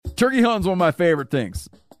Turkey hunting is one of my favorite things.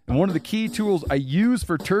 And one of the key tools I use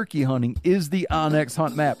for turkey hunting is the OnX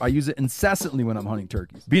Hunt Map. I use it incessantly when I'm hunting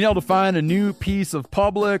turkeys. Being able to find a new piece of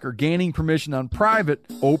public or gaining permission on private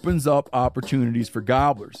opens up opportunities for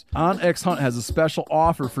gobblers. OnX Hunt has a special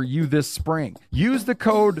offer for you this spring. Use the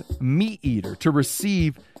code MeatEater to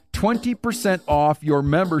receive 20% off your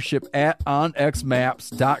membership at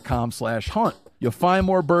onxmaps.com/hunt. You'll find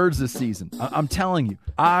more birds this season. I'm telling you,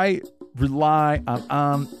 I rely on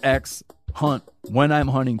OnX Hunt when I'm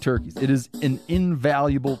hunting turkeys. It is an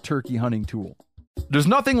invaluable turkey hunting tool. There's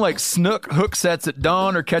nothing like snook hook sets at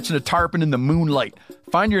dawn or catching a tarpon in the moonlight.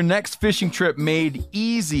 Find your next fishing trip made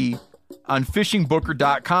easy on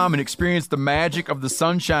fishingbooker.com and experience the magic of the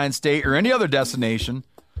Sunshine State or any other destination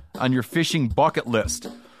on your fishing bucket list.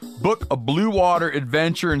 Book a blue water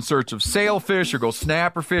adventure in search of sailfish or go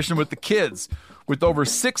snapper fishing with the kids. With over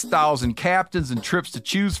 6,000 captains and trips to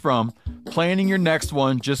choose from, planning your next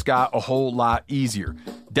one just got a whole lot easier.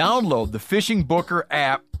 Download the Fishing Booker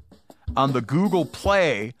app on the Google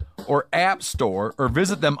Play or App Store or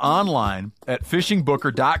visit them online at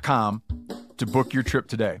fishingbooker.com to book your trip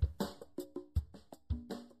today.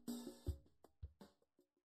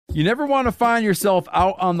 You never want to find yourself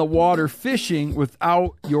out on the water fishing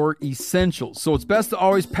without your essentials. So it's best to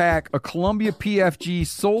always pack a Columbia PFG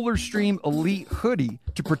Solar Stream Elite hoodie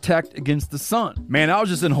to protect against the sun. Man, I was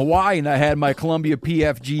just in Hawaii and I had my Columbia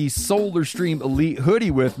PFG Solar Stream Elite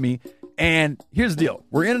hoodie with me. And here's the deal.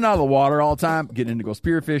 We're in and out of the water all the time, getting in to go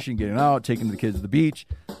spearfishing, getting out, taking the kids to the beach.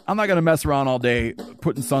 I'm not going to mess around all day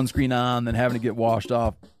putting sunscreen on, then having to get washed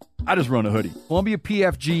off. I just run a hoodie. Columbia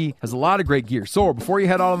PFG has a lot of great gear. So before you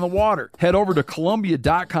head out on the water, head over to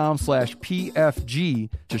Columbia.com/PFG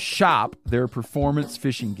to shop their performance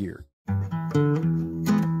fishing gear.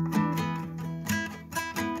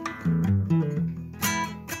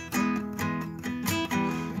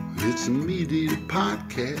 It's a MeatEater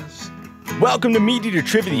podcast. Welcome to MeatEater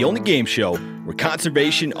Trivia, the only game show where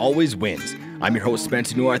conservation always wins. I'm your host,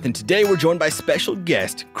 Spencer North, and today we're joined by special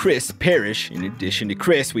guest, Chris Parrish. In addition to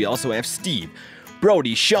Chris, we also have Steve,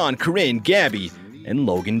 Brody, Sean, Corinne, Gabby, and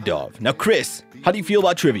Logan Dove. Now, Chris, how do you feel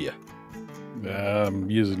about trivia?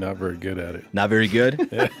 I'm usually not very good at it. Not very good?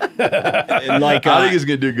 I think he's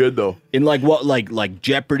going to do good, though. In like what, like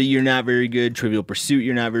Jeopardy, you're not very good? Trivial Pursuit,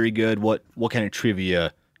 you're not very good? What kind of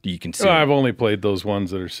trivia do you consider? I've only played those ones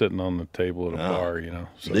that are sitting on the table at a bar, you know.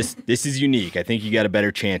 So. This is unique. I think you got a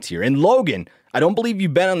better chance here. And Logan, I don't believe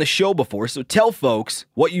you've been on the show before, so tell folks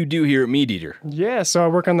what you do here at MeatEater. Yeah, so I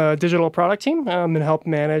work on the digital product team and help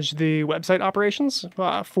manage the website operations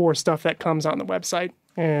for stuff that comes on the website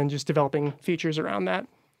and just developing features around that.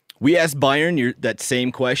 We asked Byron that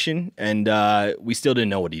same question, and we still didn't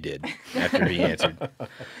know what he did after he answered.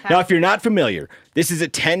 Now, if you're not familiar, this is a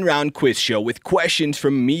 10-round quiz show with questions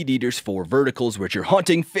from MeatEater's 4 verticals, which are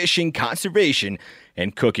hunting, fishing, conservation,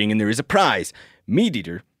 and cooking, and there is a prize.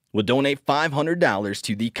 MeatEater will donate $500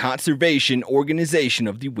 to the conservation organization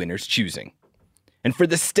of the winner's choosing. And for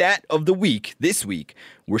the stat of the week, this week,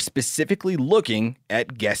 we're specifically looking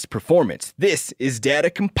at guest performance. This is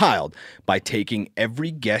data compiled by taking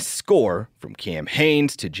every guest score from Cam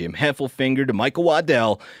Haines to Jim Heffelfinger to Michael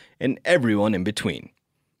Waddell and everyone in between.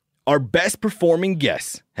 Our best performing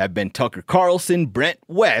guests have been Tucker Carlson, Brent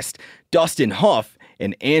West, Dustin Huff,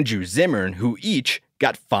 and Andrew Zimmern, who each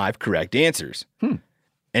got 5 correct answers.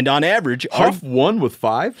 And on average, Huff won with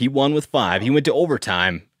 5? He won with 5. He went to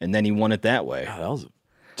overtime, and then he won it that way. God, that was a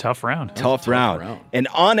tough round. Tough round. And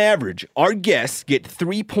on average, our guests get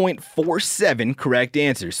 3.47 correct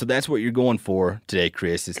answers. So that's what you're going for today,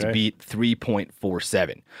 Chris, is to beat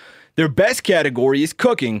 3.47. Their best category is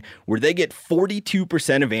cooking, where they get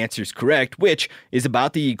 42% of answers correct, which is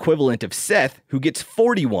about the equivalent of Seth, who gets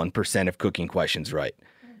 41% of cooking questions right.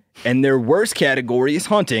 And their worst category is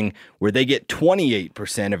hunting, where they get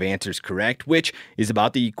 28% of answers correct, which is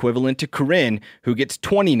about the equivalent to Corinne, who gets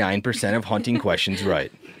 29% of hunting questions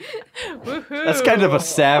right. That's kind of a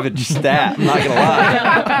savage stat, I'm not going to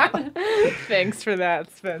lie. Thanks for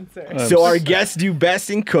that, Spencer. So our guests do best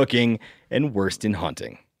in cooking and worst in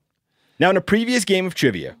hunting. Now, in a previous game of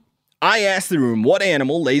trivia, I asked the room what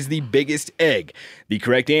animal lays the biggest egg. The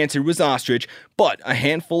correct answer was ostrich, but a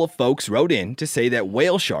handful of folks wrote in to say that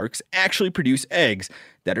whale sharks actually produce eggs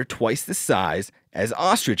that are twice the size as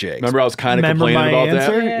ostrich eggs. Remember I was kind of complaining about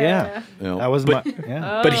answer? that? Yeah. That was my...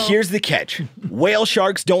 Yeah. But here's the catch. Whale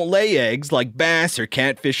sharks don't lay eggs like bass or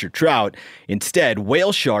catfish or trout. Instead,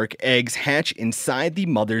 whale shark eggs hatch inside the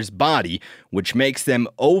mother's body, which makes them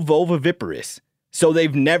ovoviviparous. So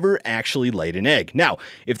they've never actually laid an egg. Now,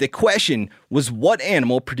 if the question was what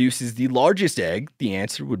animal produces the largest egg, the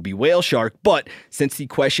answer would be whale shark. But since the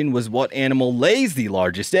question was what animal lays the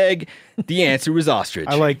largest egg, the answer was ostrich.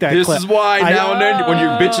 I like that. This is why now and then when you're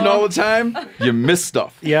bitching all the time, you miss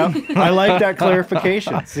stuff. Yeah, I like that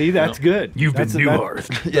clarification. See, that's good. You've been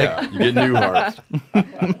Newhart. Yeah, you get Newhart.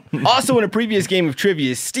 Also, in a previous game of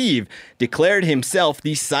trivia, Steve declared himself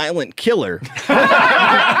the silent killer.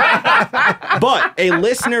 But a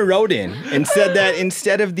listener wrote in and said that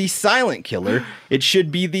instead of the silent killer, it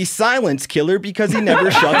should be the silence killer because he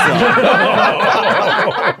never shuts up.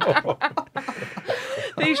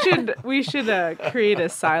 We should create a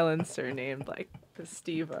silencer named like the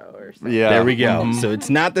Steve-O or something. Yeah. There we go. So it's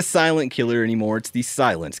not the silent killer anymore, it's the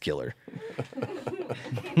silence killer.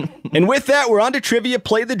 And with that, we're on to trivia.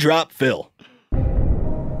 Play the drop, Phil.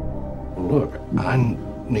 Look, I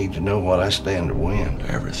need to know what I stand to win.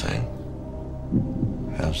 Everything.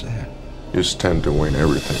 How's that? You stand to win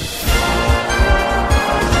everything.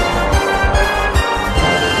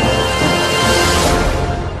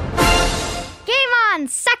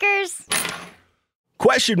 Suckers!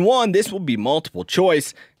 Question 1, this will be multiple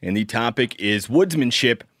choice, and the topic is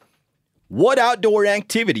woodsmanship. What outdoor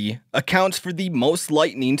activity accounts for the most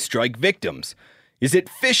lightning strike victims? Is it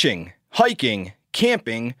fishing, hiking,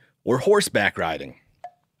 camping, or horseback riding?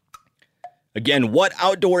 Again, what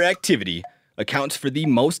outdoor activity accounts for the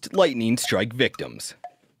most lightning strike victims?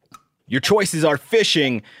 Your choices are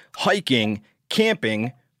fishing, hiking,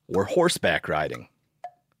 camping, or horseback riding.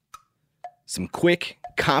 Some quick,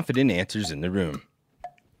 confident answers in the room.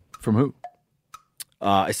 From who?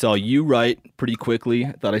 I saw you write pretty quickly.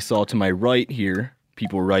 I thought I saw to my right here,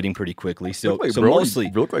 people were writing pretty quickly. So mostly...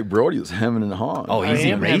 You look like Brody was hemming and hawing. Oh, I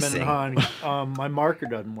easy am racing. My marker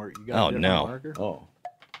doesn't work. You got a different marker? Oh.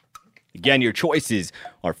 Again, your choices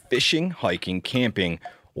are fishing, hiking, camping,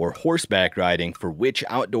 or horseback riding for which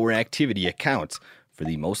outdoor activity accounts for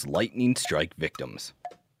the most lightning strike victims.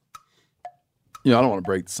 Yeah, I don't want to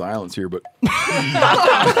break the silence here, but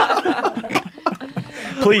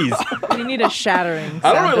Please. We need a shattering.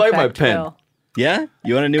 I don't sound really like my effect, pen. Phil. Yeah?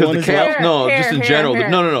 You want a new because one the as well? caps, no, just in Here, general. here.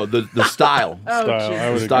 No, the style. Oh, Style, I Jesus.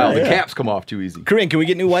 would The style. agree. The caps come off too easy. Corinne, can we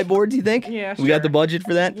get new whiteboards, you think? Yeah, We got sure. the budget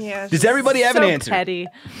for that? Yeah. it's Does just everybody have so an answer? Petty.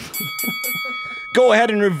 Go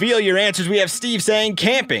ahead and reveal your answers. We have Steve saying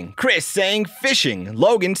camping, Chris saying fishing,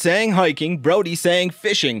 Logan saying hiking, Brody saying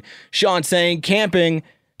fishing, Sean saying camping,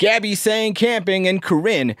 Gabby saying camping, and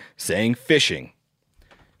Corinne saying fishing.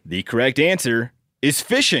 The correct answer is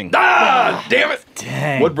fishing. Ah, damn it.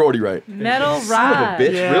 Dang. What'd Brody write? Metal Son of rod. a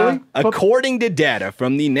bitch, really? According to data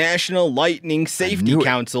from the National Lightning Safety knew it.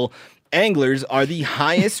 Council, anglers are the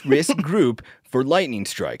highest risk group for lightning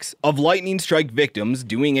strikes. Of lightning strike victims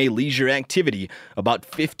doing a leisure activity, about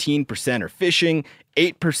 15% are fishing,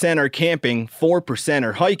 8% are camping, 4%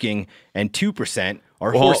 are hiking, and 2%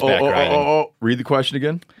 are horseback riding. Read the question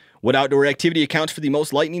again. What outdoor activity accounts for the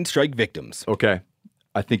most lightning strike victims? Okay.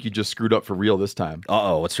 I think you just screwed up for real this time.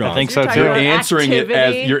 Uh-oh, what's wrong? I think so You're too. You're talking about answering it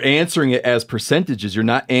activity? as you're answering it as percentages. You're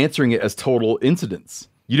not answering it as total incidents.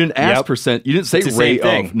 You didn't ask Yep. percent. You didn't say It's the same rate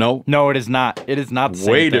thing. of. No, No, it is not. It is not the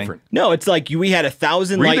same way thing. different. No, it's like we had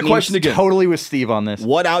 1,000 Read lightning the question again. Totally with Steve on this.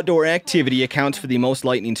 What outdoor activity accounts for the most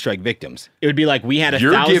lightning strike victims? It would be like we had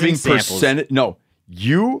You're 1,000 giving samples. percentage. No,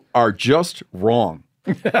 you are just wrong.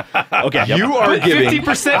 Okay. You are giving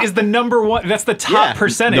 50% is the number one. That's the top Yeah.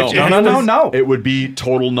 percentage. No. It would be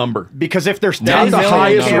total number. Because if there's Not 10 the million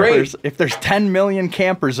highest campers, rate. if there's 10 million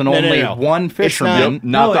campers and No, only no. one It's fisherman,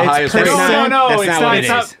 Not the highest rate. percent. No, That's it's not not. what It's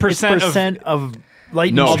it not is. percent of. of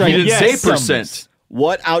lightning No, strike. he didn't Yes. say percent.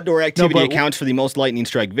 What outdoor activity but- accounts for the most lightning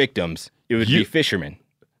strike victims? It would be You- fishermen.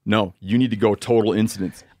 No, you need to go total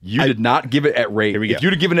incidents. You did not give it at rate. Here we go. If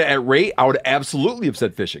you'd have given it at rate, I would absolutely have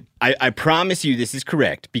said fishing. I promise you this is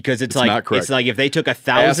correct because it's It's like not correct. it's like if they took Ask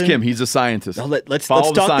 1,000. him. He's a scientist. No, let's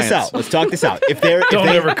Follow the talk this science. out. Let's talk this out. If they're Don't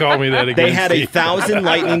if they, ever call me that again. they had Steve. 1,000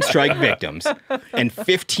 lightning strike victims and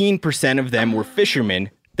 15% of them were fishermen,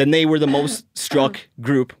 then they were the most struck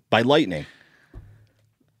group by lightning.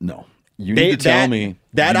 No. You They- need to tell that- me.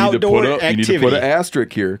 that you need to put outdoor You need to put activity- an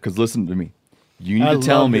asterisk here because listen to me. You need I to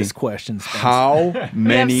tell love me this question, Spence. how We have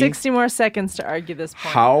many 60 more seconds to argue this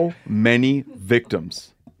point. how many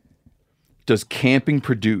victims does camping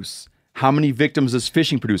produce? How many victims does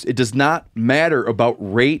fishing produce? It does not matter about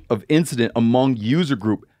rate of incident among user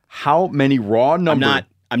group. How many raw number?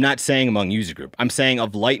 I'm not saying among user group. I'm saying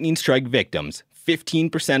of lightning strike victims,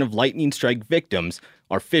 15% of lightning strike victims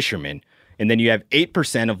are fishermen, And then you have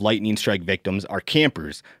 8% of lightning strike victims are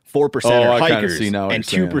campers, 4% Oh, are I kinda hikers, see now what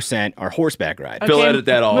and you're 2% are horseback riders. Phil edit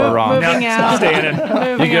that all wrong. Moving out.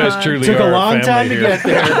 Standing. You guys truly Took are a long family time to here. get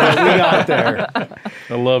there, but we got there.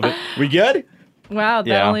 I love it. We good? Wow, that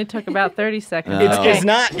Yeah. only took about 30 seconds. No. Okay. It's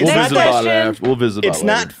not. We'll It's not visit that. about it after. We'll visit It's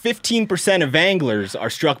about it not later. 15% of anglers are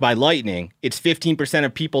struck by lightning. It's 15%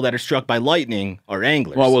 of people that are struck by lightning are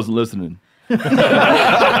anglers. Well, I wasn't listening.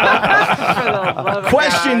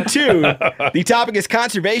 Question 2. The topic is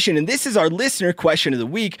conservation, and this is our listener question of the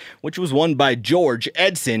week, which was won by George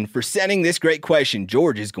Edson for sending this great question.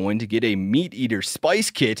 George is going to get a MeatEater spice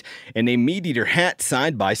kit and a MeatEater hat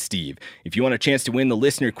signed by Steve. If you want a chance to win the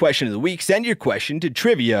listener question of the week, send your question to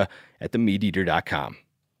trivia@themeateater.com.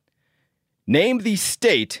 Name the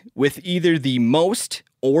state with either the most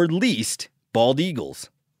or least bald eagles.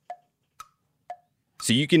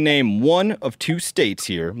 So you can name one of 2 states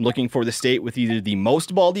here. I'm looking for the state with either the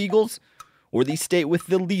most bald eagles or the state with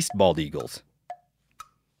the least bald eagles.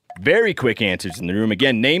 Very quick answers in the room.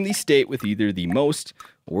 Again, name the state with either the most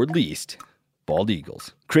or least bald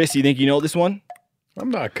eagles. Chris, you think you know this one? I'm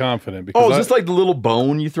not confident because Oh, is this like the little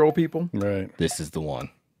bone you throw people? right. This is the one.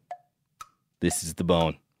 This is the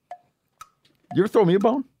bone. You ever throw me a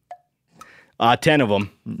bone? 10 of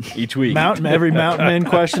them each week. Every mountain man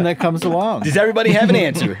question that comes along. Does everybody have an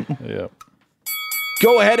answer? Yeah.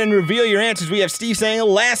 Go ahead and reveal your answers. We have Steve saying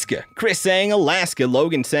Alaska, Chris saying Alaska,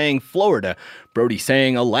 Logan saying Florida, Brody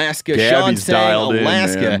saying Alaska, Sean Gabby's saying dialed in,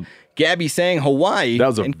 Alaska, man. Gabby saying Hawaii. That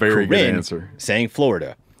was a and very good Corinne answer. saying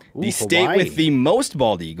Florida. The state Hawaii. with the most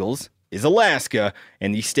bald eagles is Alaska,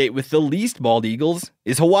 and the state with the least bald eagles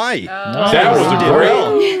is Hawaii. That was a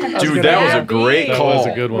great, dude. That was a great That call. was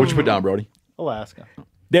a good one. What you put down, Brody? Alaska.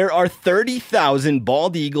 There are 30,000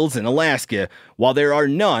 bald eagles in Alaska, while there are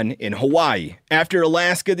none in Hawaii. After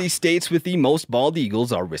Alaska, the states with the most bald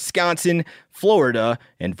eagles are Wisconsin, Florida,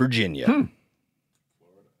 and Virginia.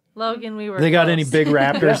 Logan, we were They got close. any big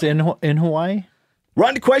raptors in Hawaii? We're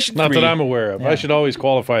on to question 3. Not that I'm aware of. I should always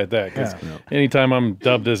qualify at that because anytime I'm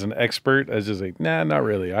dubbed as an expert, I just say, nah, not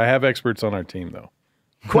really. I have experts on our team, though.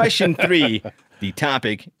 Question 3. The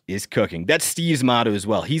topic is cooking. That's Steve's motto as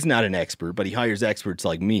well. He's not an expert, but he hires experts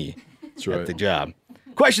like me at the job.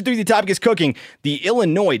 Question 3. The topic is cooking. The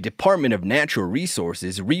Illinois Department of Natural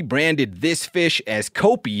Resources rebranded this fish as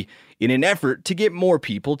Kopi in an effort to get more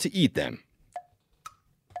people to eat them.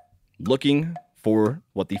 Looking for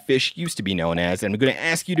what the fish used to be known as, and I'm going to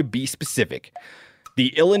ask you to be specific.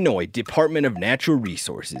 The Illinois Department of Natural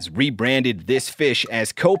Resources rebranded this fish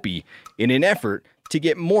as Kopi in an effort to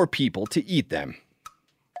get more people to eat them.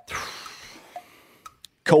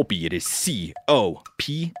 Kopi, it is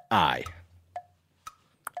C-O-P-I.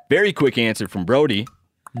 Very quick answer from Brody,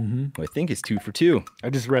 who I think is 2 for 2. I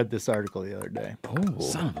just read this article the other day.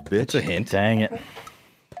 Son of a bitch. That's a hint. Dang it.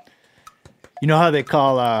 You know how they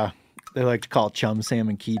call they like to call chum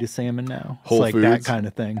salmon Kita salmon now? It's Whole like that Foods? kind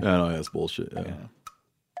of thing. I know that's bullshit. Yeah.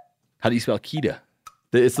 How do you spell Kita?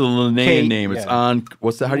 It's the Linnaean Kate, name. It's yeah. on.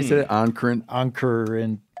 What's that? How do you say it? On Corinth. Anchor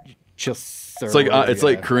and just It's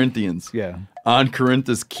like Corinthians. Yeah. On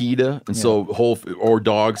Corinthus Kita, and so or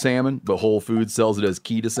dog salmon, but Whole Foods sells it as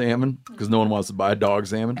Kita salmon because no one wants to buy dog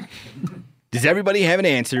salmon. Does everybody have an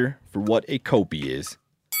answer for what a Kopi is?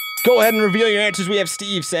 Go ahead and reveal your answers. We have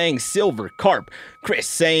Steve saying silver carp, Chris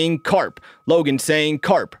saying carp, Logan saying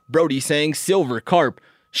carp, Brody saying silver carp,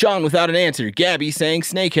 Sean without an answer, Gabby saying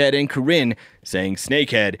snakehead, and Corinne saying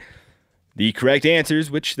snakehead. The correct answers,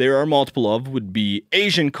 which there are multiple of, would be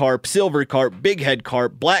Asian carp, silver carp, big head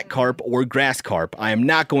carp, black carp, or grass carp. I am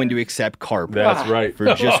not going to accept carp That's right. for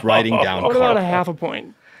just writing down What about a carp. half a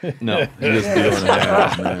point? No, he just doing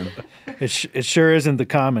it, man. It sure isn't the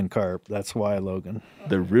common carp. That's why, Logan.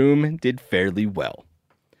 The room did fairly well.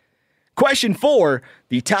 Question 4,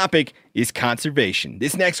 the topic is conservation.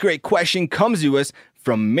 This next great question comes to us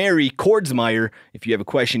from Mary Kordsmeyer. If you have a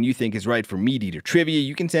question you think is right for MeatEater Trivia,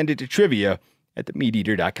 you can send it to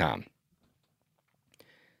trivia@themeateater.com.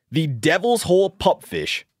 The devil's hole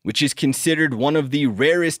pupfish, which is considered one of the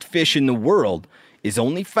rarest fish in the world, is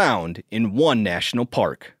only found in one national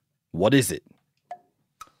park. What is it?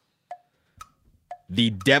 The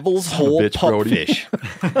devil's hole bitch, Brody.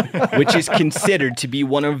 pupfish, which is considered to be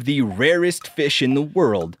one of the rarest fish in the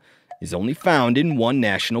world, is only found in one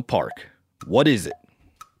national park. What is it?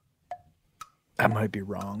 I might be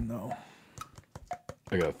wrong, though.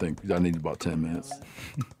 I gotta think. I need about 10 minutes.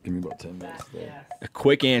 Give me about 10 minutes. A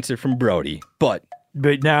quick answer from Brody, but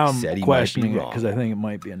But now Said he might I'm be questioning it wrong. because I think it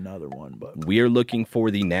might be another one. But we are looking for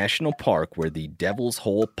the national park where the devil's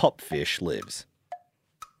hole pupfish lives.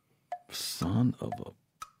 Son of a.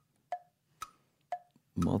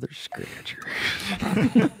 Mother Scratcher.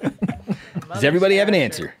 Does everybody have an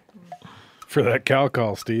answer? For that cow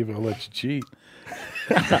call, Steve, I'll let you cheat.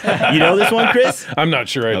 You know this one, Chris? I'm not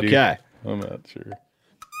sure I do. Okay. I'm not sure.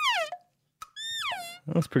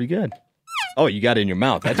 That's pretty good. Oh, you got it in your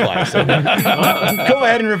mouth. That's why I said that. Go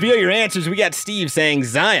ahead and reveal your answers. We got Steve saying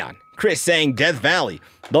Zion, Chris saying Death Valley,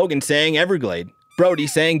 Logan saying Everglade, Brody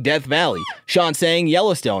saying Death Valley, Sean saying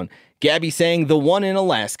Yellowstone, Gabby saying the one in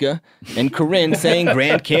Alaska, and Corinne saying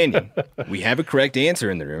Grand Canyon. We have a correct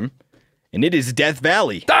answer in the room, and it is Death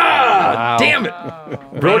Valley. Wow. Damn it.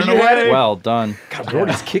 Brody, you had it? Well done. God,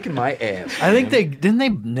 Brody's kicking my ass. I think didn't they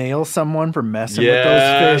nail someone for messing with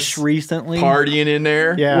those fish recently? Partying in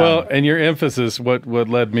there. Yeah. Well, and your emphasis, what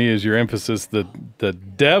led me is your emphasis, the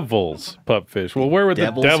devil's pupfish. Well, where would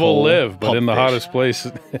Devil's the devil Hole live but in the pupfish. hottest place?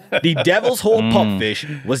 The Devil's Hole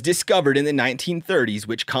pupfish was discovered in the 1930s,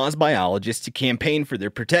 which caused biologists to campaign for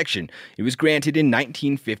their protection. It was granted in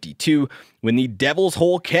 1952 when the Devil's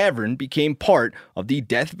Hole Cavern became part of the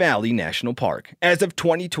Death Valley National Park. As of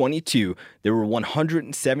 2022, there were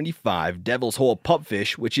 175 Devil's Hole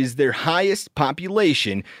pupfish, which is their highest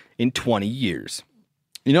population in 20 years.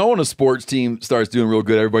 You know when a sports team starts doing real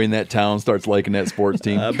good, everybody in that town starts liking that sports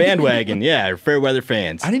team? Bandwagon, yeah, fair weather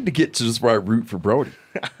fans. I need to get to just where I root for Brody.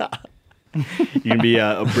 You can be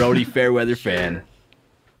a Brody Fairweather fan.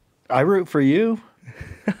 I root for you.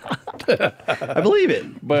 I believe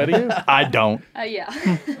it. Buddy. I don't. Yeah.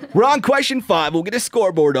 We're on question 5. We'll get a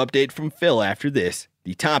scoreboard update from Phil after this.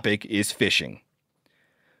 The topic is fishing.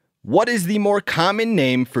 What is the more common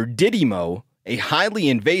name for didymo, a highly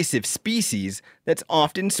invasive species that's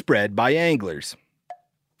often spread by anglers?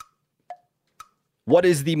 What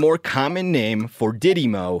is the more common name for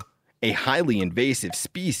didymo, a highly invasive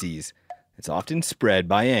species that's often spread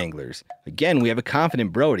by anglers? Again, we have a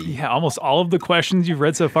confident Brody. Yeah, almost all of the questions you've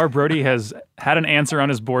read so far, Brody has had an answer on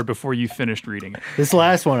his board before you finished reading it. This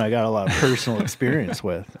last one I got a lot of personal experience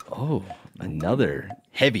with. Oh, another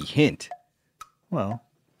heavy hint. Well,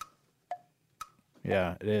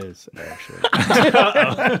 yeah, it is, actually.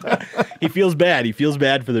 He feels bad. He feels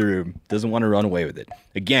bad for the room. Doesn't want to run away with it.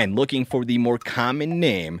 Again, looking for the more common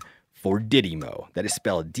name for didymo. That is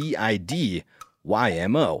spelled D-I-D-Y-M-O.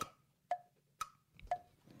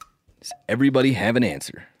 Does everybody have an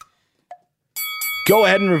answer? Go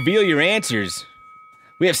ahead and reveal your answers.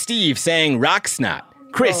 We have Steve saying rock snot,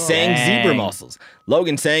 Chris saying zebra mussels,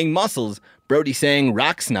 Logan saying mussels, Brody saying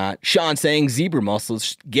rock snot, Sean saying zebra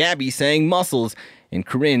mussels, Gabby saying mussels, and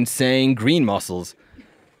Corinne saying green mussels.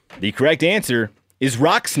 The correct answer is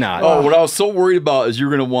rock snot. Oh, what I was so worried about is you're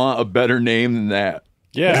going to want a better name than that.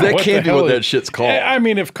 Yeah, 'Cause that what can't the be what hell that shit's called. I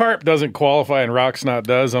mean, if carp doesn't qualify and rock snot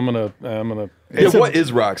does, I'm gonna. Yeah, what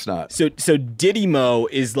is rock snot? So didymo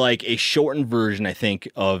is like a shortened version, I think,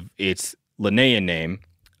 of its Linnaean name.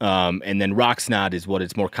 And then rock snot is what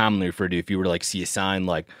it's more commonly referred to if you were to like see a sign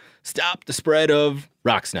like stop the spread of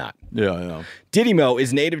rock snot. Yeah. Didymo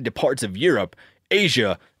is native to parts of Europe,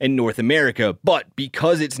 Asia, and North America, but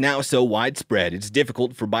because it's now so widespread, it's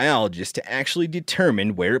difficult for biologists to actually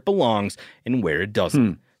determine where it belongs and where it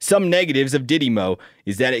doesn't. Some negatives of didymo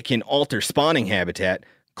is that it can alter spawning habitat,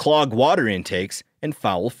 clog water intakes, and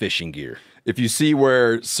foul fishing gear. If you see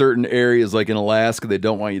where certain areas, like in Alaska, they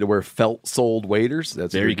don't want you to wear felt-soled waders,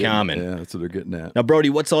 that's Very what they're common. Yeah, that's what they're getting at. Now, Brody,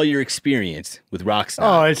 what's all your experience with rock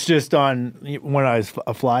snot? Oh, it's just on when I was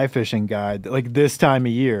a fly fishing guide. Like this time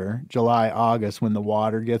of year, July, August, when the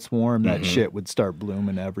water gets warm, that shit would start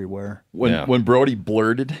blooming everywhere. When Brody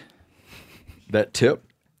blurted that tip,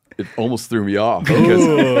 it almost threw me off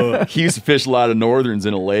because he used to fish a lot of northerns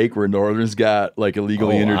in a lake where northerns got like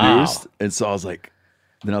illegally introduced, and so I was like,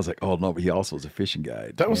 oh no, but he also was a fishing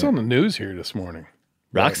guide. That was on the news here this morning.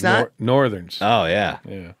 Rock snot? Northerns. Oh, yeah.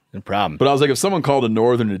 Yeah. No problem. But I was like, if someone called a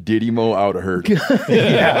northern a didymo, I would have heard. Phil,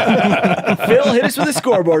 hit us with a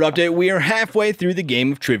scoreboard update. We are halfway through the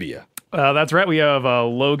game of trivia. That's right. We have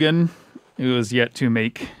Logan, who is yet to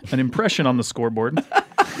make an impression on the scoreboard.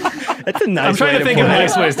 That's a nice I'm trying to think of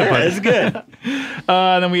nice ways to put it. That's good.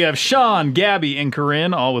 Then we have Sean, Gabby, and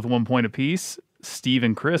Corinne, all with 1 point apiece. Steve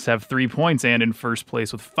and Chris have 3 points, and in first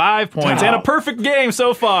place with 5 points. And a perfect game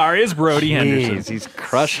so far is Brody Henderson. He's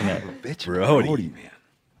crushing it. Brody, man.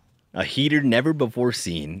 A heater never before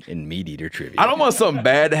seen in MeatEater trivia. I don't want something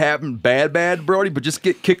bad to happen, bad, Brody, but just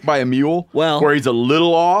get kicked by a mule. Well, where he's a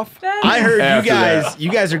little off. I heard after you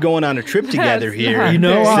guys are going on a trip together here. You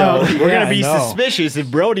know, so we're yeah, gonna be I know. suspicious if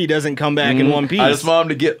Brody doesn't come back in one piece. I just want him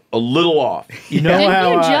to get a little off. You know Didn't how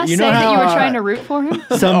you just you say know that how you were trying to root for him?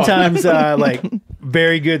 sometimes like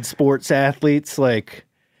very good sports athletes, like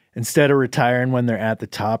instead of retiring when they're at the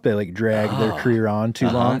top, they like drag their career on too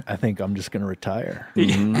long. I think I'm just going to retire. I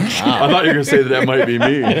thought you were going to say that might be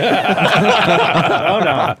me.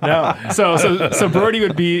 No. So Brody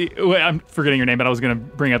would be. I'm forgetting your name, but I was going to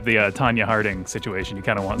bring up the Tanya Harding situation. You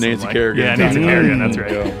kind of want Nancy some, Kerrigan. Yeah, Nancy Kerrigan. That's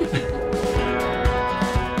right.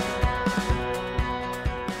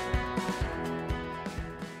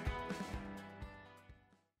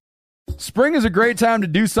 Spring is a great time to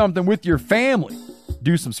do something with your family.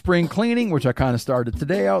 Do some spring cleaning, which I kind of started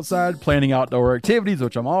today outside, planning outdoor activities,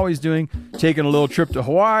 which I'm always doing, taking a little trip to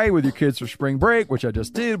Hawaii with your kids for spring break, which I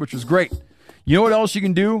just did, which was great. You know what else you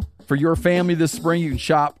can do for your family this spring? You can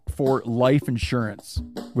shop for life insurance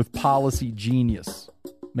with Policy Genius.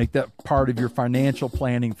 Make that part of your financial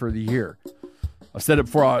planning for the year. I've said it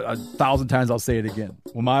before 1,000 times, I'll say it again.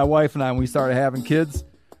 When my wife and I, when we started having kids,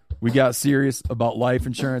 we got serious about life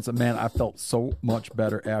insurance, and man, I felt so much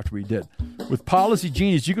better after we did. With Policy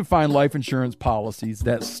Genius, you can find life insurance policies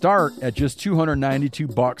that start at just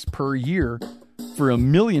 $292 per year for $1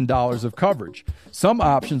 million of coverage. Some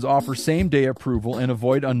options offer same-day approval and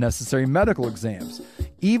avoid unnecessary medical exams.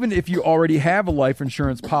 Even if you already have a life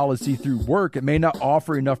insurance policy through work, it may not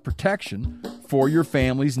offer enough protection for your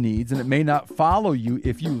family's needs, and it may not follow you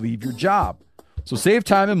if you leave your job. So save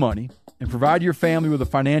time and money and provide your family with a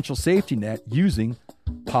financial safety net using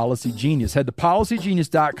Policy Genius. Head to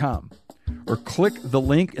policygenius.com or click the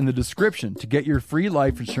link in the description to get your free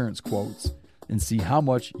life insurance quotes and see how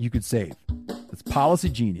much you could save. That's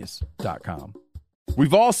policygenius.com.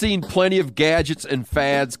 We've all seen plenty of gadgets and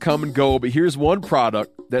fads come and go, but here's one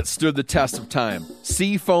product that stood the test of time: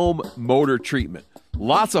 Seafoam Motor Treatment.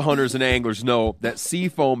 Lots of hunters and anglers know that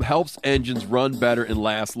Seafoam helps engines run better and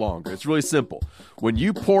last longer. It's really simple. When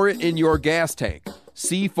you pour it in your gas tank,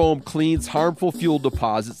 Seafoam cleans harmful fuel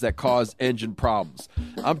deposits that cause engine problems.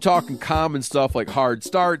 I'm talking common stuff like hard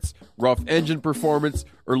starts, rough engine performance,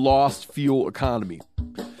 or lost fuel economy.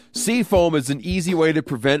 Seafoam is an easy way to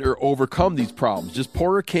prevent or overcome these problems. Just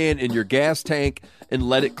pour a can in your gas tank and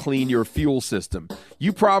let it clean your fuel system.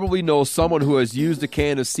 You probably know someone who has used a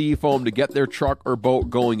can of Seafoam to get their truck or boat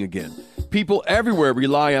going again. People everywhere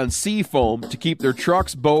rely on Seafoam to keep their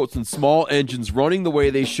trucks, boats, and small engines running the way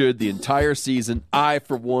they should the entire season. I,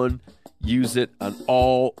 for one, use it on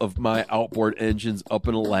all of my outboard engines up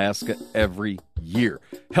in Alaska every year.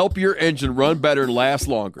 Help your engine run better and last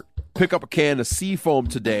longer. Pick up a can of Seafoam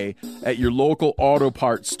today at your local auto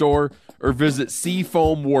parts store or visit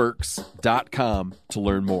seafoamworks.com to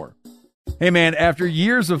learn more. Hey man, after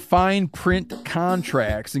years of fine print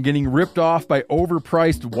contracts and getting ripped off by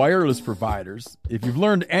overpriced wireless providers, if you've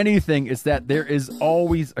learned anything, it's that there is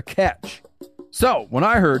always a catch. So, when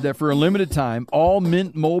I heard that for a limited time, all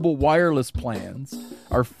Mint Mobile wireless plans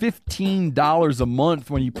are $15 a month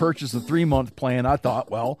when you purchase a 3-month plan, I thought,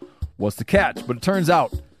 well, what's the catch? But it turns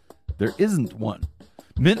out there isn't one.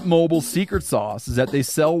 Mint Mobile's secret sauce is that they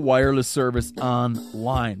sell wireless service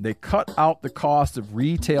online. They cut out the cost of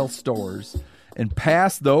retail stores and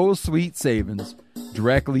pass those sweet savings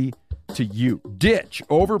directly to you. Ditch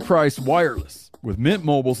overpriced wireless with Mint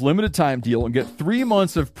Mobile's limited time deal and get 3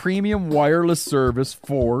 months of premium wireless service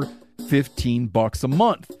for $15 a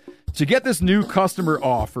month. To get this new customer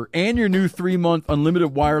offer and your new 3-month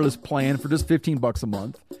unlimited wireless plan for just $15 a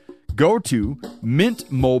month, go to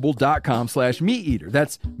mintmobile.com/MeatEater.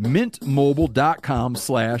 That's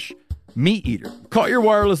mintmobile.com/MeatEater. Cut your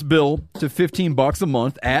wireless bill to $15 a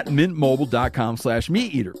month at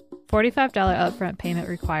mintmobile.com/MeatEater. $45 upfront payment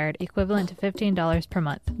required, equivalent to $15 per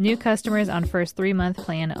month. New customers on first 3-month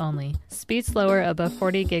plan only. Speed slower above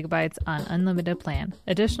 40 gigabytes on unlimited plan.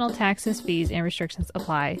 Additional taxes, fees, and restrictions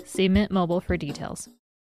apply. See Mint Mobile for details.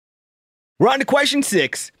 We're on to question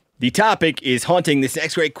 6. The topic is hunting. This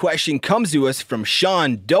next great question comes to us from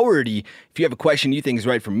Sean Doherty. If you have a question you think is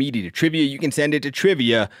right for MeatEater Trivia, you can send it to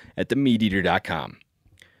trivia@themeateater.com.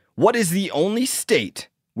 What is the only state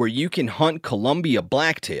where you can hunt Columbia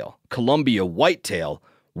blacktail, Columbia whitetail,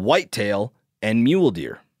 and mule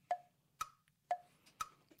deer?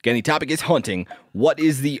 Again, the topic is hunting. What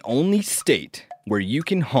is the only state where you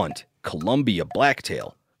can hunt Columbia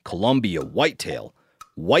blacktail, Columbia whitetail,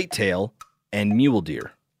 and mule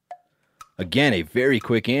deer? Again, a very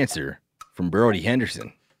quick answer from Brody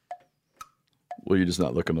Henderson. Well, you're just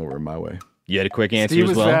not looking over my way. You had a quick answer Steve as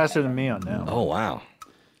was well? faster than me on that. Oh, wow.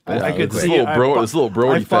 I could this see little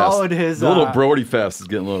Brody I followed fast. his The little Brody fast is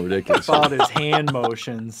getting a little ridiculous. I followed his hand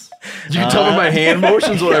motions. You tell me my hand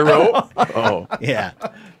motions what I wrote? Oh. Yeah.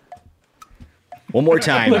 One more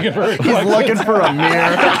time. He's looking for a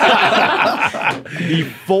mirror. The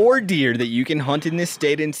 4 deer that you can hunt in this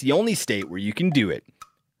state, and it's the only state where you can do it.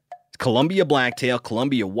 It's Columbia blacktail,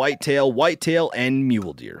 Columbia whitetail, whitetail, and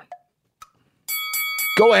mule deer.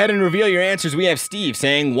 Go ahead and reveal your answers. We have Steve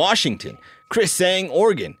saying Washington, Chris saying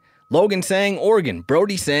Oregon, Logan saying Oregon,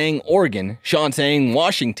 Brody saying Oregon, Sean saying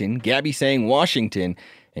Washington, Gabby saying Washington,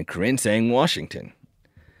 and Corinne saying Washington.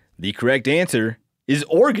 The correct answer is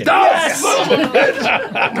Oregon. Yes!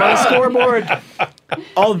 Got a scoreboard.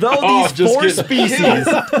 Although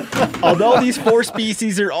these four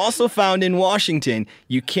species are also found in Washington,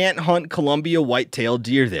 you can't hunt Columbia white-tailed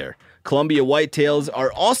deer there. Columbia whitetails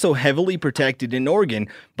are also heavily protected in Oregon,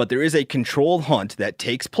 but there is a controlled hunt that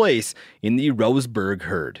takes place in the Roseburg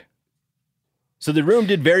herd. So the room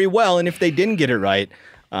did very well, and if they didn't get it right,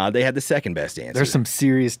 they had the second best answer. There's some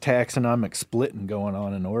serious taxonomic splitting going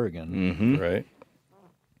on in Oregon. Mm-hmm. Right.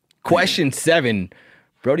 Question 7.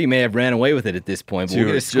 Brody may have ran away with it at this point, but we'll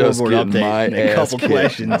get a Just scoreboard getting update in a couple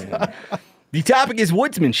questions. The topic is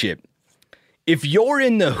woodsmanship. If you're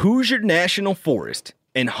in the Hoosier National Forest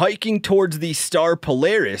and hiking towards the star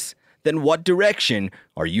Polaris, then what direction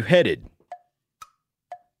are you headed?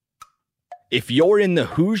 If you're in the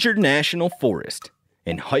Hoosier National Forest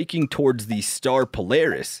and hiking towards the star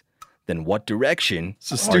Polaris, then what direction It's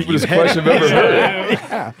the are you stupidest headed? question I've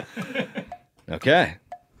ever heard. Okay.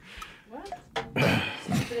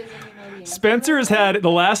 Spencer has had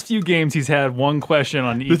the last few games. He's had one question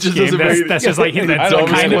on each just game. doesn't That's, make- that's just like that's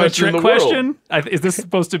Dumbest kind of a question in trick the world. question. Is this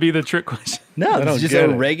supposed to be the trick question? No, I this don't is just get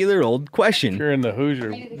a it. regular old If question you're in the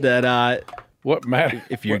Hoosier, that what matter?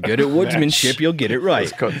 if you're good at woodsmanship, you'll get it right.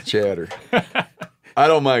 Let's cut the chatter. I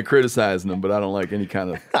don't mind criticizing them, but I don't like any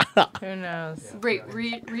kind of. Who knows? Read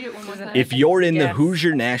it one more time. If you're in the Yes.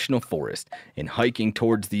 Hoosier National Forest and hiking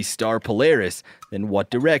towards the star Polaris, then what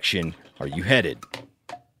direction are you headed?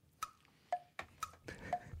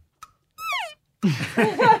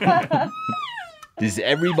 Does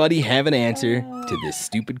everybody have an answer to this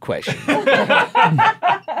stupid question?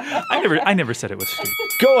 I never said it was stupid.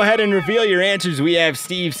 Go ahead and reveal your answers. We have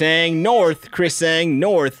Steve saying north, Chris saying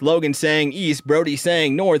north, Logan saying east, Brody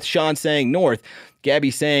saying north, Sean saying north,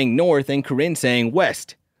 Gabby saying north, and Corinne saying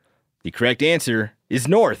west. The correct answer is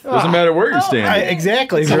north. Doesn't matter where you're standing.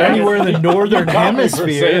 Exactly. If you're anywhere in the northern For hemisphere.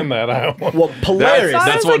 saying that, I don't Well, Polaris.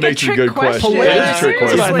 That's what makes it a good question. Polaris That's a trick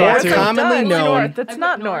is question. more It's commonly known. North. It's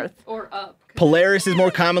not north. Or up. Polaris is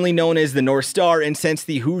more commonly known as the North Star, and since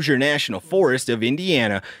the Hoosier National Forest of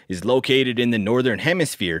Indiana is located in the northern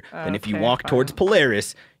hemisphere, then if you Okay, walk fine. towards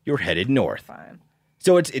Polaris, you're headed north. Fine.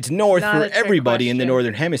 So it's north Not for a trick everybody in the question.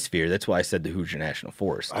 northern hemisphere. That's why I said the Hoosier National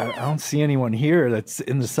Forest. I don't see anyone here that's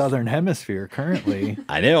in the southern hemisphere currently.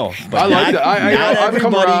 I know, but I like not, that. not I've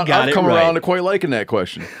come everybody around. got I've it come right. around to quite liking that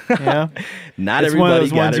question. Yeah. Not It's one of everybody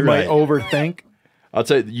those got ones it you right. might overthink. I'll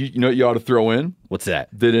tell you. You know what you ought to throw in What's that?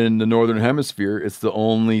 that in the northern hemisphere, it's the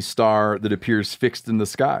only star that appears fixed in the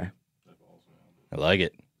sky. I like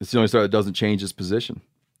it. It's the only star that doesn't change its position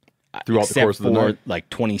throughout the Except course of the for night. like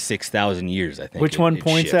 26,000 years, I think. Which one it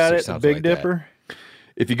points shifts at or it? The something Big like that. Dipper?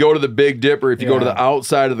 If you go to the Big Dipper, if you go to Yeah. the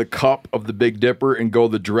outside of the cup of the Big Dipper and go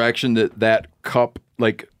the direction that cup,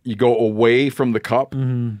 like you go away from the cup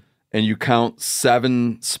and you count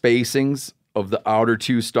 7 spacings of the outer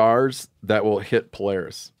 2 stars, that will hit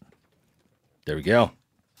Polaris. There we go.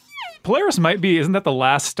 Polaris might be. Isn't that the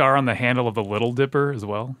last star on the handle of the Little Dipper as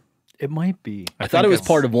well? It might be. I thought it was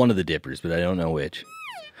part of one of the dippers, but I don't know which.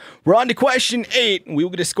 We're on to question 8. We will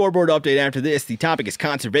get a scoreboard update after this. The topic is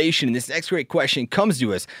conservation, and this next great question comes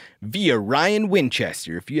to us via Ryan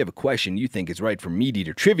Winchester. If you have a question you think is right for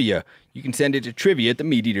MeatEater Trivia, you can send it to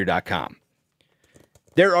trivia@themeateater.com.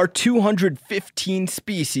 There are 215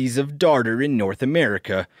 species of darter in North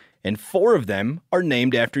America, and 4 of them are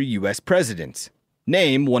named after U.S. presidents.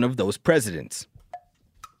 Name one of those presidents.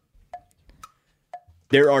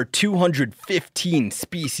 There are 215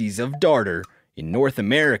 species of darter in North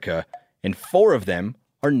America, and 4 of them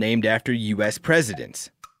are named after U.S. presidents.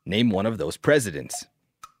 Name one of those presidents.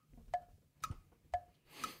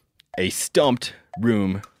 A stumped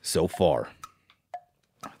room so far.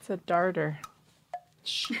 It's a darter.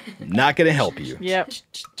 Not going to help you. Yep.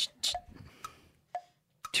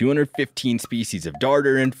 215 species of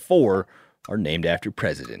darter, and 4 are named after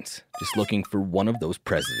presidents. Just looking for one of those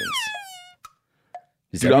presidents.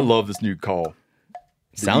 Dude, I love this new call.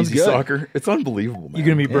 The Sounds easy good. Sucker. It's unbelievable, man. You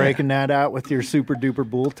going to be breaking that out with your super duper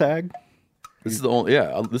bull tag? This is the only.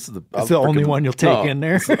 Yeah, this is the. It's the only one you'll take in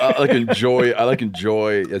there. I like enjoy. I like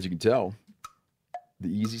enjoy, as you can tell, the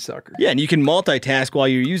easy sucker. Yeah, and you can multitask while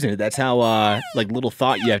you're using it. That's how like little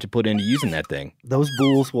thought you have to put into using that thing. Those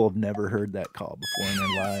bulls will have never heard that call before in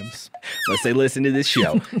their lives. Unless they listen to this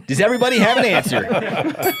show. Does everybody have an answer?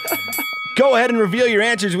 Go ahead and reveal your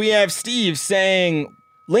answers. We have Steve saying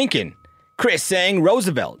Lincoln. Chris saying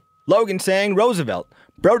Roosevelt. Logan saying Roosevelt.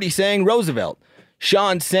 Brody saying Roosevelt.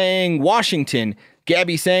 Sean saying Washington.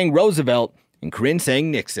 Gabby saying Roosevelt. And Corinne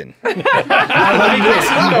saying Nixon. Nixon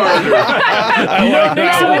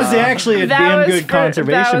was actually a damn good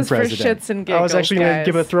conservation president. For shits and giggles, I was actually going to guys.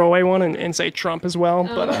 give a throwaway one and say Trump as well.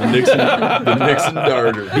 But The Nixon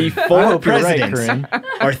darter. The four presidents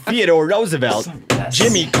are Theodore Roosevelt,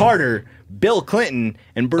 Jimmy Carter, Bill Clinton,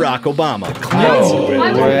 and Barack Obama.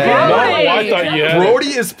 I thought you had Brody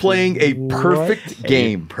is playing a perfect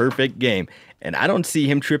game. Perfect game. And I don't see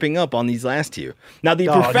him tripping up on these last two. Now, the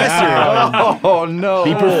professor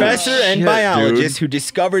and biologist who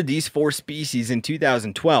discovered these 4 species in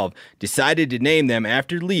 2012 decided to name them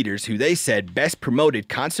after leaders who they said best promoted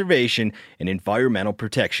conservation and environmental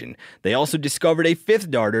protection. They also discovered a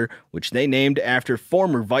 5th darter, which they named after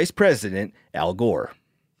former Vice President Al Gore.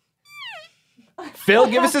 Phil,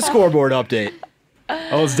 give us a scoreboard update.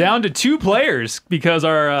 Oh, it's down to 2 players because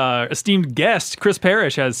our esteemed guest, Chris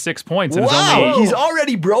Parrish, has 6 points. And Wow, he's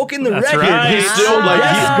already broken the That's record. right. He's still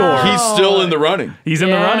he's still in the running. He's in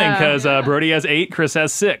the running because Brody has 8, Chris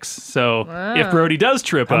has 6. So if Brody does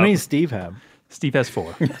trip How up, many does Steve have? Steve has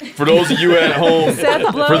 4. For those of you at home,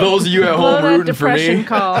 rooting for me,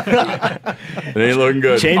 call. it ain't looking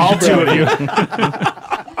good. Change All the 2 of you.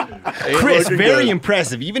 Chris, looking very good.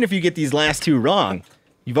 impressive. Even if you get these last 2 wrong,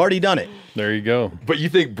 you've already done it. There you go. But you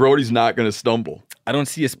think Brody's not going to stumble? I don't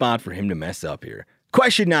see a spot for him to mess up here.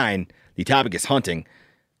 Question 9. The topic is hunting.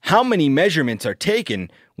 How many measurements are taken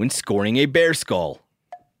when scoring a bear skull?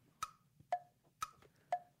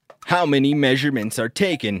 How many measurements are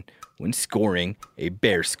taken when scoring a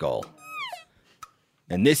bear skull?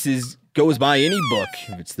 And this goes by any book.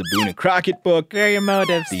 If it's the Boone and Crockett book, Very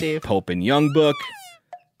emotive, the Steve. Pope and Young book,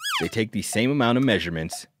 they take the same amount of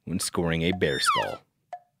measurements when scoring a bear skull.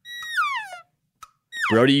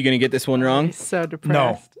 Brody, you going to get this one wrong? He's so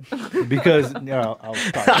depressed. No, because I'll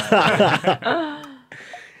talk about it.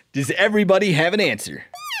 Does everybody have an answer?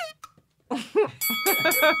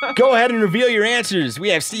 Go ahead and reveal your answers. We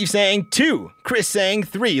have Steve saying 2, Chris saying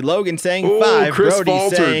 3, Logan saying 5, Chris Brody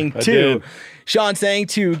faltered. saying I 2, did. Sean saying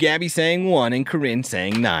 2, Gabby saying 1, and Corinne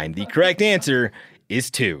saying 9. The correct answer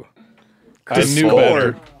is 2. I knew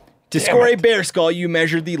better. To score a bear skull, you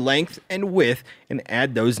measure the length and width and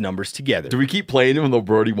add those numbers together. Do we keep playing even though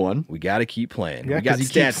Brody won? We got to keep playing. Yeah, we got 'cause he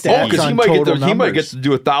keeps stats. stats to Because keep. he on might get total he might get numbers. to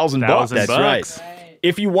do $1,000. That's right.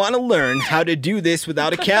 If you want to learn how to do this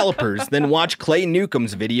without a calipers, then watch Clay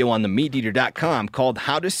Newcomb's video on the MeatEater.com called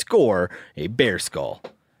How to Score a Bear Skull.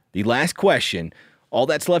 The last question, all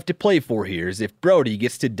that's left to play for here is if Brody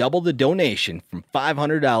gets to double the donation from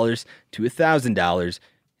 $500 to $1,000, and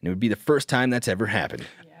it would be the first time that's ever happened.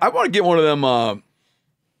 I want to get one of them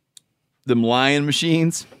lion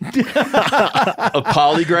machines, a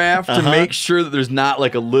polygraph to make sure that there's not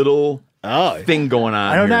like a little thing going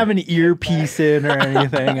on. I don't here. have an earpiece in or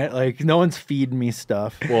anything. Like no one's feeding me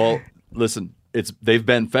stuff. Well, listen, they've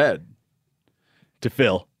been fed To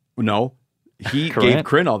Phil. No, he gave Corinne?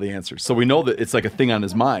 Corinne all the answers, so we know that it's like a thing on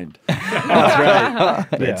his mind.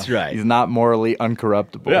 That's right. He's not morally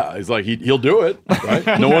uncorruptible. Yeah, he's like he'll do it.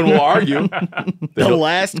 Right? No one will argue. The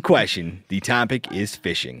last question, the topic is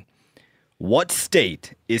fishing. What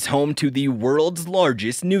state is home to the world's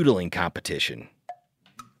largest noodling competition?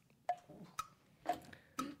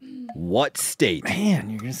 What state Man,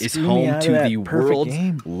 you're gonna is screw me home out to of the that perfect world's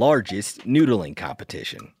game. largest noodling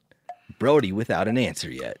competition? Brody without an answer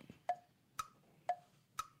yet.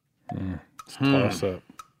 Toss up.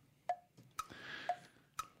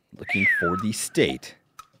 Looking for the state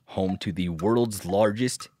home to the world's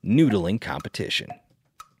largest noodling competition.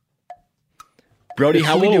 Brody, It's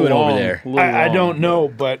how a we little doing over long, there? a little I long, don't know,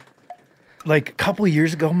 but like a couple of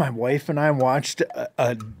years ago, my wife and I watched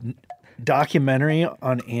a documentary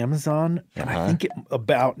on Amazon, and I think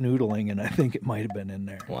about noodling, and I think it might have been in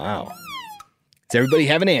there. Wow. Does everybody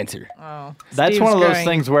have an answer? Oh, That's Steve's one of those growing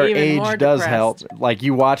things where even more age does depressed. help. Like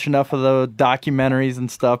you watch enough of the documentaries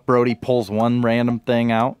and stuff, Brody pulls one random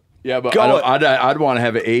thing out. Yeah, but I'd want to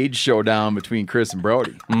have an age showdown between Chris and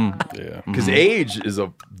Brody. Yeah. Because age is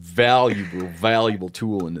a valuable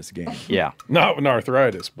tool in this game. Yeah. Not with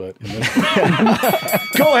arthritis, but Go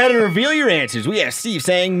ahead and reveal your answers. We have Steve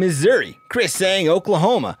saying Missouri, Chris saying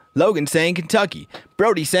Oklahoma, Logan saying Kentucky,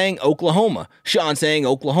 Brody saying Oklahoma, Sean saying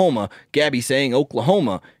Oklahoma, Gabby saying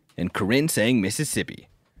Oklahoma, and Corinne saying Mississippi.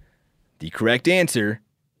 The correct answer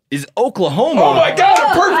is Oklahoma. Oh my God,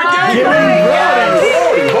 a perfect game!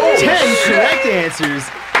 10 correct answers.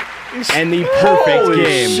 and the perfect Holy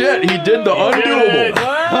game. shit, he did the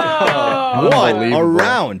undoable. What a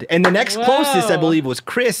round. And the next closest, I believe, was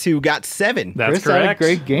Chris, who got 7. That's Chris had a correct.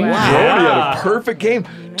 great game. Wow. Brody had a perfect game.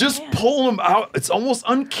 Just pull him out. It's almost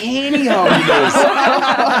uncanny how he knows.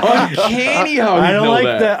 Uncanny how he I don't know like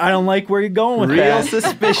that. that. I don't like where you're going with Real that.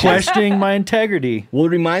 suspicious. Questioning my integrity. We'll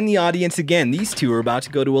remind the audience again, these two are about to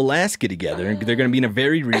go to Alaska together, and they're going to be in a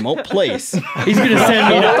very remote place. He's going to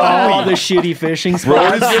send me to all the shitty fishing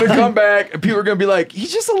Brody's spots. going to come back, and people are going to be like,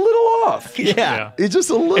 he's just a little off. Yeah. He's just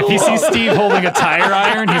a little If he off. sees Steve holding a tire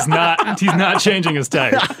iron, he's not changing his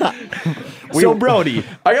tire. So, Brody,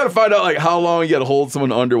 I got to find out like how long you got to hold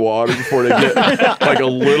someone underwater before they get like a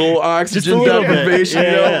little oxygen little bit. deprivation.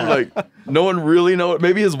 You know? Yeah. Like no one really know.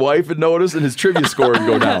 Maybe his wife would notice, and his trivia score would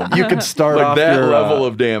go down. You could start like off that your, level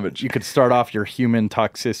of damage. You could start off your human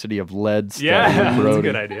toxicity of lead study Yeah, with that's a Brody.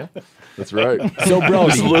 good idea. That's right. So,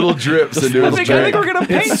 Brody, Just little drips into his I think drink. we're gonna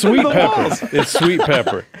paint It's sweet the pepper. walls. It's sweet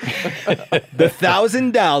pepper. the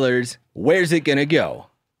 $1,000, where's it going to go?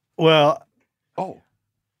 Well, Oh,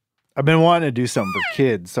 I've been wanting to do something for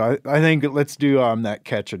kids, so I think let's do that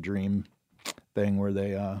Catch a Dream thing where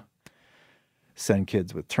they send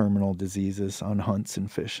kids with terminal diseases on hunting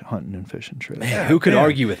and fishing trips. Man, who could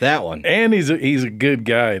argue with that one? And he's a good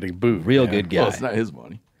guy to boot. Real good guy. well, it's not his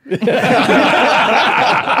money.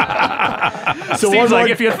 So Seems like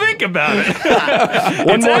if you think about it.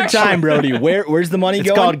 one more time, Brody. Where's the money It's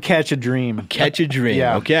going? called Catch a Dream. Catch a Dream.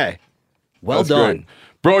 Yeah. Okay. Well That's done. great.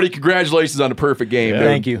 Brody, congratulations on a perfect game. dude.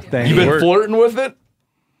 Thank you. Thank You've you. been flirting with it?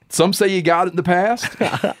 Some say you got it in the past.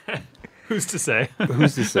 Who's to say?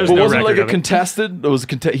 Who's to say? There's But no wasn't it like record a of it. contested? It was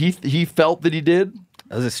he felt that he did,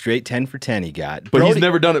 That was a straight 10 for 10 he got. but he's Brody-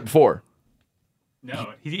 never done it before.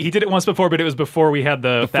 No, he did it once before, but it was before we had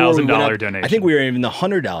the before we went $1,000 up- donation. I think we were in the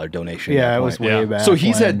 $100 donation. at Yeah, that it was point. way back. So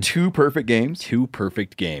he's when. had 2 perfect games. 2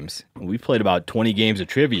 perfect games. We played about 20 games of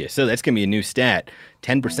trivia, so that's going to be a new stat.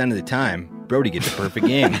 10% of the time, Brody gets a perfect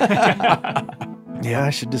game. Yeah,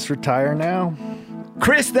 I should just retire now.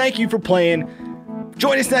 Chris, thank you for playing.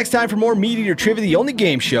 Join us next time for more MeatEater Trivia, the only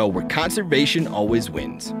game show where conservation always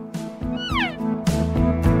wins.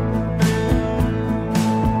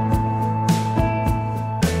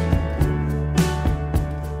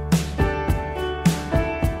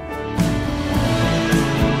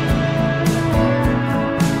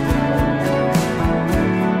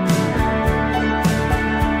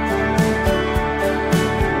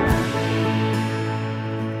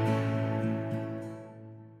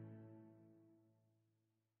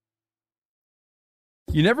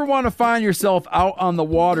 You never want to find yourself out on the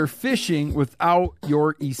water fishing without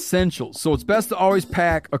your essentials. So it's best to always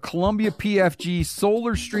pack a Columbia PFG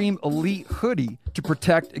Solar Stream Elite hoodie to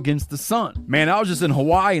protect against the sun. Man, I was just in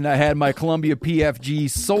Hawaii and I had my Columbia PFG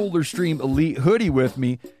Solar Stream Elite hoodie with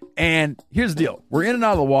me. And here's the deal. We're in and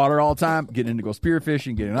out of the water all the time, getting in to go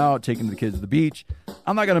spearfishing, getting out, taking the kids to the beach.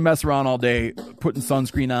 I'm not going to mess around all day putting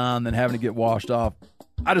sunscreen on, then having to get washed off.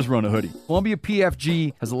 I just run a hoodie. Columbia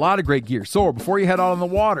PFG has a lot of great gear. So before you head out on the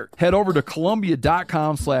water, head over to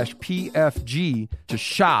Columbia.com/PFG to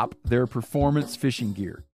shop their performance fishing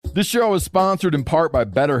gear. This show is sponsored in part by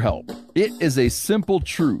BetterHelp. It is a simple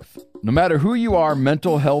truth. No matter who you are,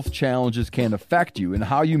 mental health challenges can affect you, and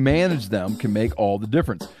how you manage them can make all the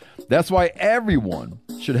difference. That's why everyone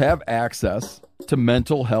should have access to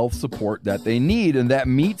mental health support that they need, and that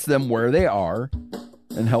meets them where they are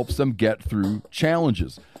and helps them get through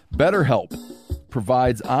challenges. BetterHelp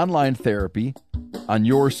provides online therapy on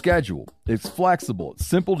your schedule. It's flexible, it's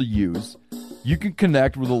simple to use. You can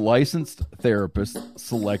connect with a licensed therapist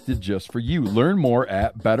selected just for you. Learn more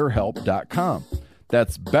at betterhelp.com.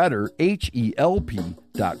 That's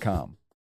betterhelp.com.